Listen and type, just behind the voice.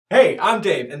Hey, I'm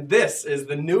Dave, and this is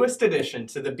the newest addition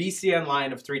to the BCN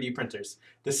line of 3D printers,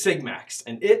 the Sigmax,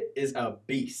 and it is a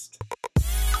beast.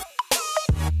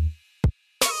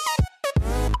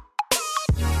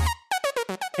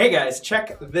 Hey guys,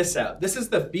 check this out. This is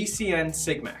the BCN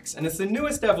Sigmax, and it's the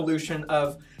newest evolution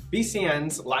of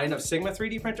BCN's line of Sigma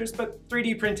 3D printers, but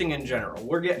 3D printing in general.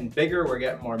 We're getting bigger, we're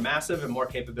getting more massive, and more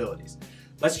capabilities.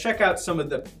 Let's check out some of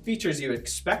the features you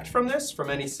expect from this, from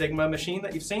any Sigma machine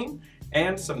that you've seen,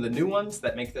 and some of the new ones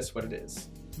that make this what it is.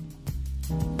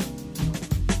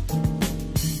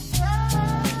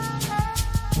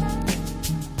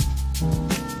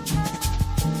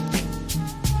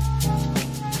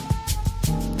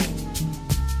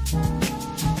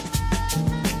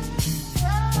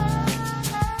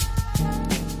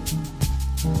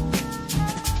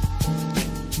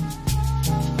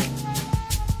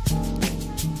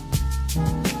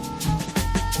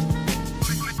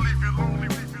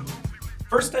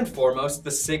 First and foremost, the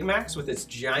Sigmax with its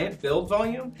giant build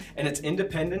volume and its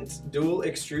independent dual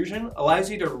extrusion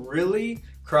allows you to really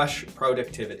crush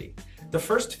productivity. The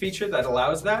first feature that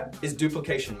allows that is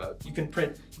Duplication Mode. You can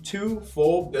print 2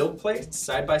 full build plates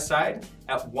side by side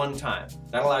at one time.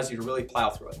 That allows you to really plow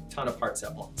through a ton of parts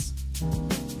at once.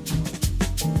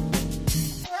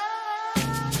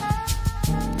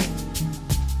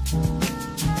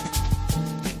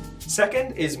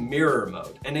 Second is mirror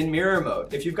mode, and in mirror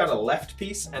mode, if you've got a left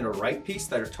piece and a right piece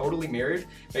that are totally mirrored,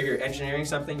 maybe you're engineering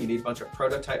something, you need a bunch of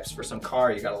prototypes for some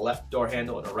car, you got a left door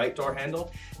handle and a right door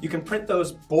handle, you can print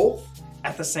those both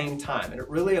at the same time, and it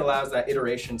really allows that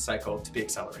iteration cycle to be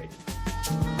accelerated.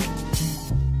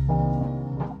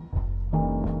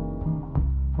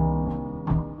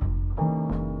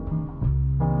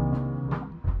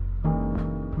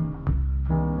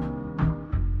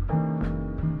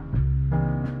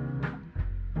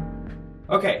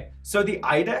 Okay, so the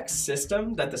IDEX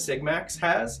system that the Sigmax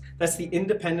has, that's the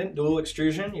independent dual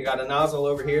extrusion. You got a nozzle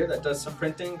over here that does some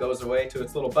printing, goes away to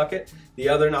its little bucket. The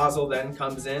other nozzle then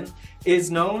comes in, is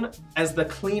known as the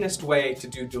cleanest way to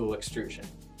do dual extrusion.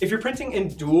 If you're printing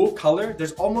in dual color,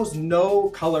 there's almost no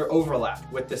color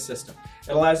overlap with this system.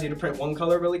 It allows you to print one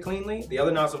color really cleanly, the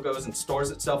other nozzle goes and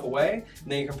stores itself away, and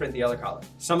then you can print the other color.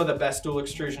 Some of the best dual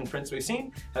extrusion prints we've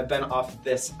seen have been off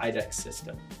this IDEX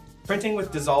system. Printing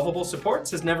with dissolvable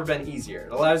supports has never been easier.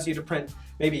 It allows you to print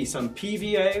maybe some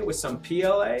PVA with some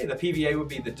PLA. The PVA would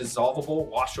be the dissolvable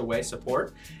wash away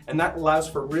support, and that allows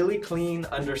for really clean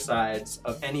undersides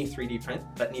of any 3D print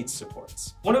that needs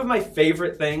supports. One of my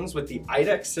favorite things with the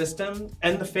IDEX system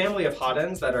and the family of hot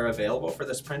ends that are available for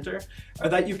this printer are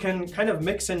that you can kind of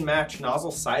mix and match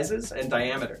nozzle sizes and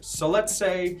diameters. So let's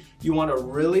say you want a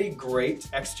really great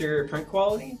exterior print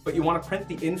quality, but you want to print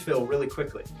the infill really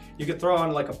quickly. You could throw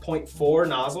on like a 0.4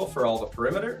 nozzle for all the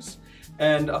perimeters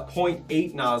and a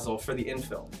 0.8 nozzle for the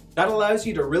infill. That allows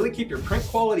you to really keep your print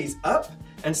qualities up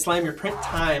and slam your print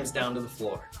times down to the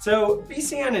floor. So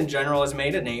BCN in general has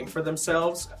made a name for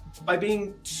themselves by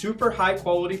being super high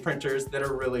quality printers that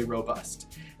are really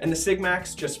robust. And the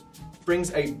Sigmax just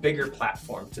brings a bigger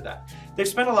platform to that. They've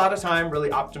spent a lot of time really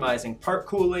optimizing part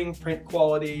cooling, print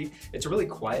quality. It's a really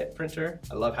quiet printer.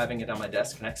 I love having it on my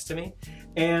desk next to me.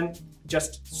 And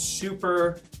just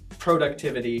super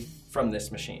productivity from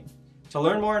this machine. To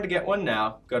learn more and to get one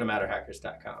now, go to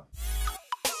MatterHackers.com.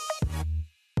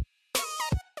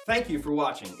 Thank you for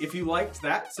watching. If you liked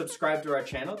that, subscribe to our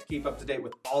channel to keep up to date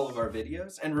with all of our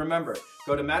videos. And remember,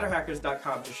 go to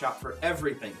MatterHackers.com to shop for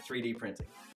everything 3D printing.